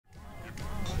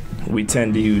We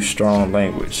tend to use strong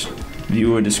language.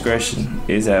 Viewer discretion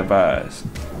is advised.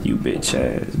 You bitch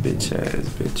ass, bitch ass,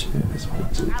 bitch ass,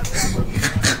 bitch ass.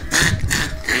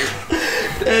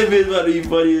 That bitch about to be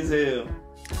funny as hell.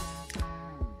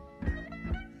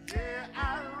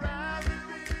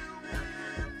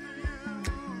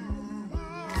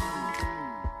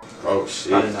 Oh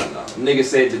shit. No. Nigga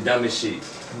said the dumbest shit.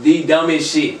 The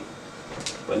dumbest shit.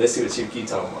 But let's see what Chief Keef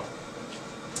talking about.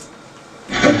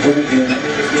 Y'all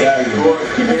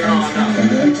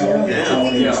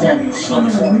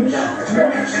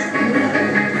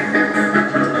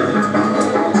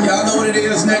know what it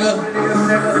is, nigga.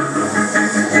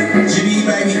 GB,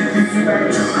 baby.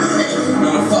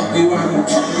 What the fuck we want?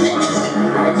 20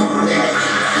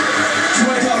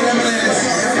 top lemonades.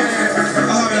 I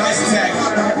have an ice attack.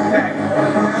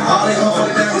 All these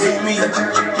motherfucking diamonds on me.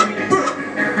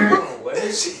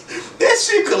 That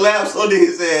shit collapsed under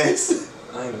his ass.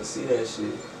 I ain't even see that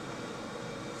shit.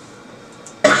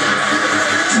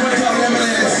 20 top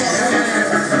lemonades.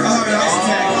 I have an ice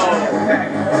attack.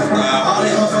 All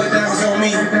these motherfucking diamonds on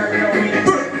me.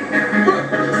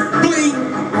 Bling.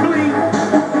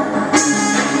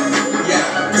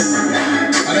 Yeah. I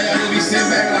think I just be sitting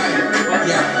back like,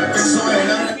 yeah. So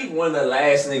none of He's one of the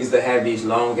last niggas to have these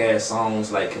long ass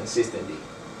songs like consistently.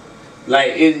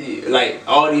 Like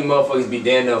all these motherfuckers be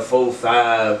down there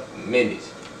 4-5 minutes.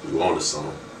 You on the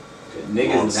song?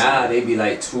 Niggas now they be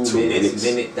like 2 minutes,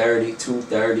 minute 30,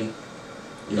 2:30.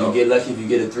 You get lucky if you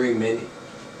get a 3 minute.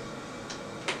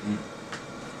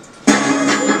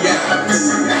 Yeah. I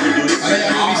think I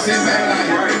just be sitting back like,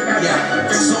 yeah.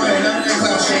 So none of that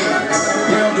clout shit.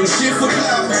 We don't do shit for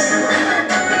clout.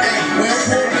 Hey, we don't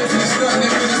pull up to the stunt,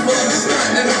 nigga. We just pull up the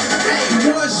stunt, nigga. Hey,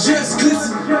 boys just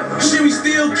glisten. Shit, we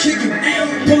still kicking.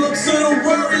 Pull up to the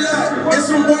Rory lot. And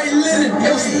some white linen.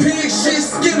 And some pig shit,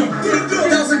 skin them.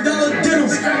 $1,000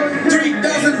 dinners.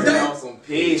 $3,000. Some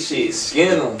pig shit,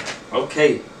 skin them.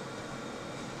 Okay.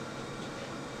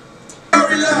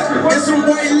 And some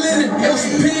white linen, and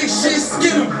some pig shit,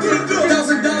 skin them.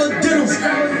 $1,000 dinners,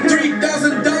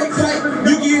 $3,000 pipe.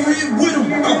 You get hit with them.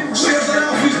 Shells it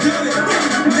out, we done it.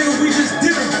 Nigga, we just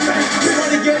did them.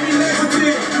 Somebody gave me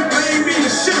laxative. I ain't mean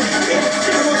to shit him.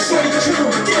 I'm gonna show you kill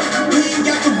him. He ain't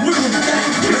got the rhythm.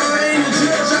 Now I ain't a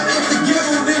judge. I have to give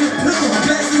him, then the pill him.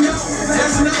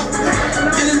 Blasting out.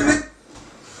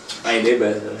 Hey, they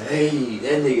better. Hey,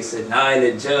 that nigga said, nah, I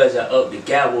ain't the judge. I up the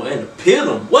gavel and the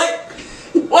pill him. What?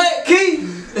 What, Keith?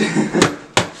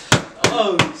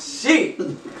 Oh, shit.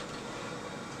 Somebody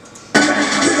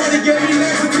gave me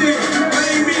laxative. I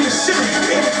ain't mean to shit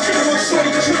him. I'm gonna show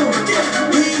you kill him.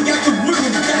 He ain't got the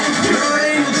rhythm. Now I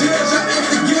ain't a judge. I have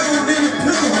to give him, then the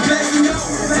pill him.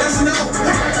 Blasting out.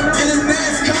 In a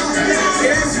NASCAR.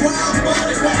 Yeah, that's why I bought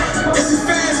it. It's a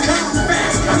fast car.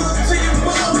 Look to your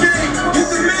ball game. Hit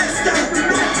the mascot.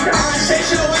 I'll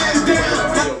chase your ass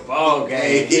down. Your ball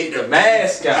game. Hit the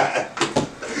mascot.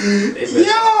 They been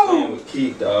playing with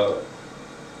Keith, dog.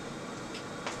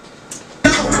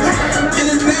 In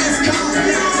a NASCAR,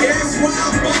 yeah, that's why I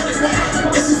bought it.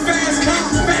 It's a fast car.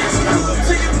 Look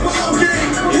to your ball game,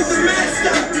 hit the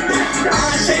mascot.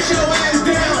 I'll chase your ass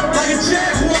down like a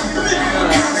jaguar.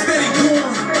 Cops steady going,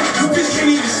 you bitch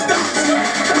can't even stop.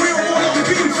 We don't want no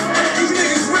beef, these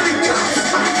niggas really cops.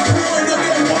 Pouring up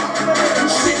that walk,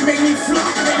 shit make me flop.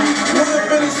 Run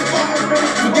up in the spot,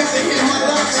 forgot to hit my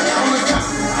locks on the top.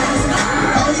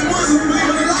 All he wants is believe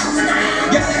in the locks.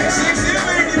 Got that 6M,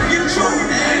 ain't even get a trophy.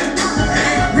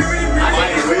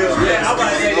 I'm about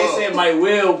to say, they said Mike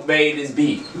Will made this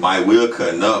beat. Mike Will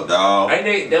cutting up, dog. Ain't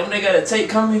they got a tape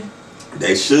coming?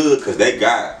 They should, cause they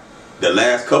got the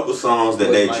last couple songs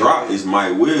that they dropped is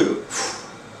Mike Will.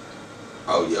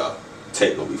 Oh yeah,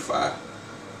 tape gonna be fire.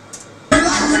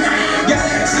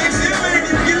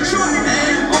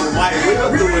 Oh, Mike Will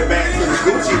threw it back to the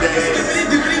Gucci days.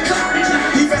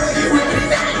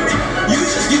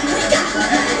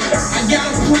 I got a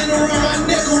plan around my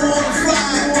neck, I wanna fly.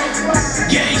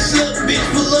 Gang slip, bitch,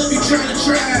 pull up, you tryna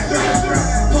try.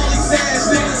 Police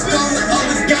ass niggas call the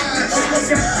other guys.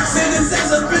 Sentence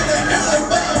ass up in the air like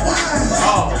Budweiser.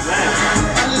 Oh, man.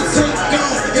 I just took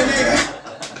off and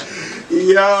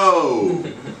they Yo,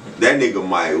 that nigga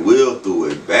Mike Will threw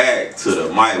it back to the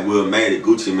Mike Will made it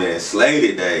Gucci Man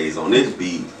Slated days on this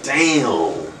beat.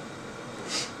 Damn.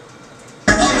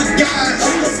 other guys.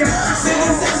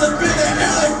 Sentence ass up in the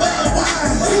air like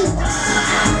Budweiser. I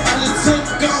just took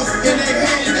off and they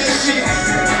hated that shit.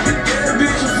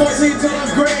 Bitch, I'm 14 till I'm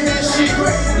grade that shit.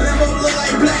 Limbo look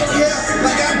like black hair,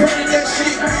 like I braided that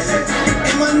shit.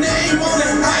 And my name on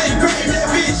it, I ain't grade that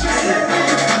bitch.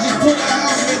 I just put a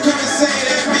house and come and say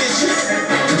that bitch.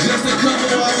 Just a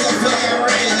couple hours, I feel like I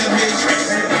raised that bitch.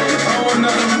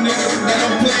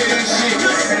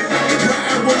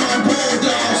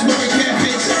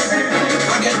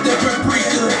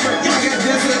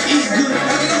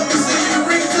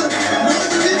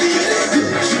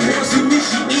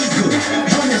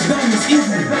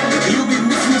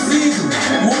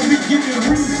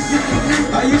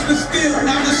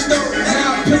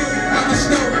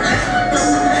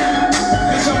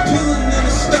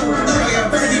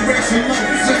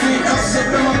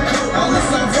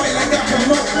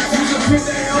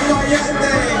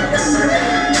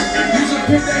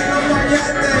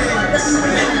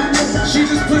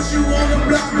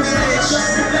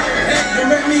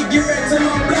 get back to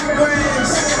my black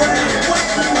ways.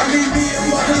 I need me a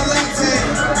mocha latte.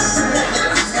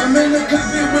 I'm in the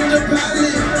coffee with the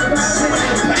pilot.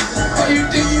 Oh, you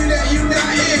think you not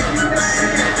it?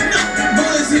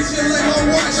 Bullets hit you like my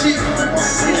watch it.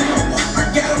 I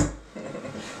got 'em.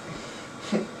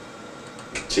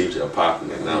 Chief just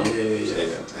popping it now.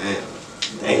 Yeah.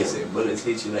 Damn. Said bullets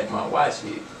hit you like my watch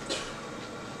hit.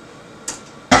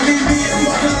 I need me a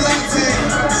mocha latte.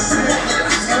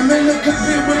 I'm in the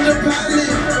coffee with the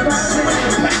pilot.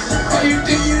 Oh, you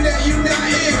think you not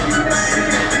it?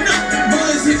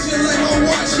 Bullets hit you like my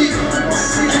watch it.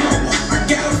 I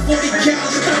got a 40 cal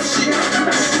stuff shit.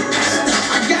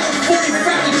 I got a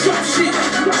 45 to drop shit.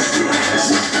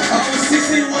 I was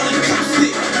 16 wanna cop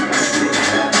stick.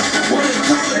 Wanna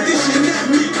competition at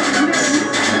me.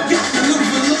 Look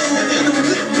for love in the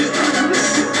lip whip.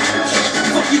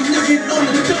 Fucking nigga on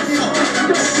the dump fuck.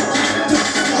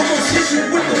 Almost hit you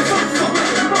with the fuck fuck.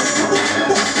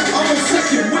 Almost suck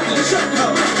you with the chuck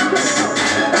up.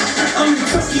 I'm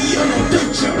Kentucky on no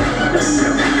dojo.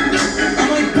 I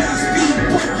might pass speed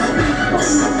bump up.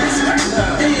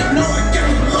 And you know I got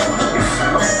the logos.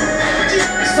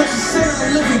 So she said I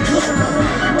live in Globo.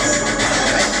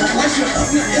 Like you're up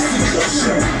now, it's a club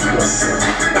show.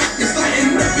 It's like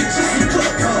enough, it's just a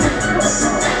club hole.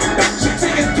 She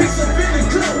taking pics up in the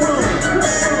club room.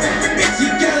 If you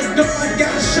got a door, I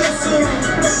gotta show some.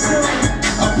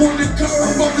 I pulled the car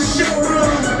up off the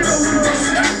showroom.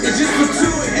 It's just for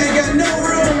two, it ain't got no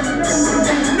room.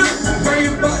 Bring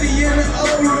your body in the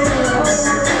old room.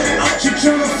 She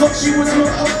tryna fuck, she was my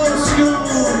old school.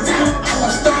 I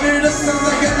started up sound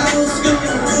like an old school.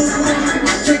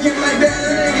 Kicking like that,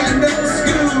 it ain't got no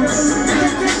school.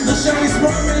 The shawty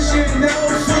smart, man, she ain't no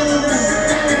fool.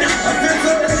 I feel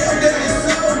so real, that is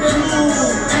so cool.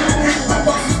 I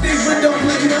bought some sticks, but don't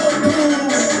play no pool.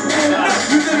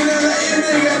 You live in LA and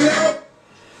ain't got no.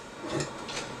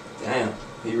 Damn,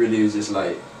 he really was just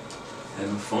like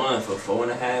having fun for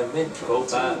 4.5 minutes,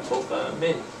 4-5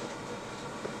 minutes.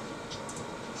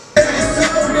 I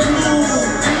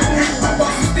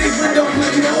bought some sticks, but don't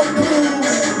play no pool.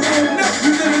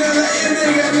 You live in LA and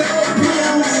ain't got no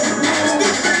pool.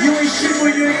 You ain't shit,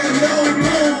 but you ain't got no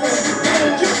pool.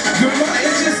 Girl, my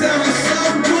engine sounding so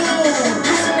cool.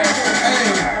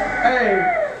 Hey.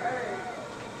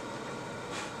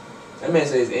 That man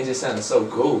said his engine sounded so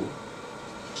cool.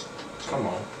 Come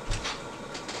on.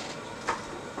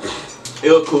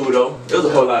 It was cool though. It was a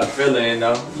whole lot of feeling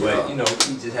though. But you know,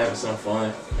 he just having some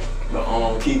fun. But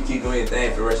keep doing your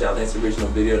thing. For the rest of y'all, links to the original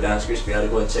video down in the description. Y'all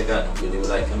go and check out the video.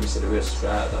 Like, comment, share the real,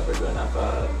 subscribe. Don't forget to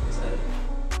 95.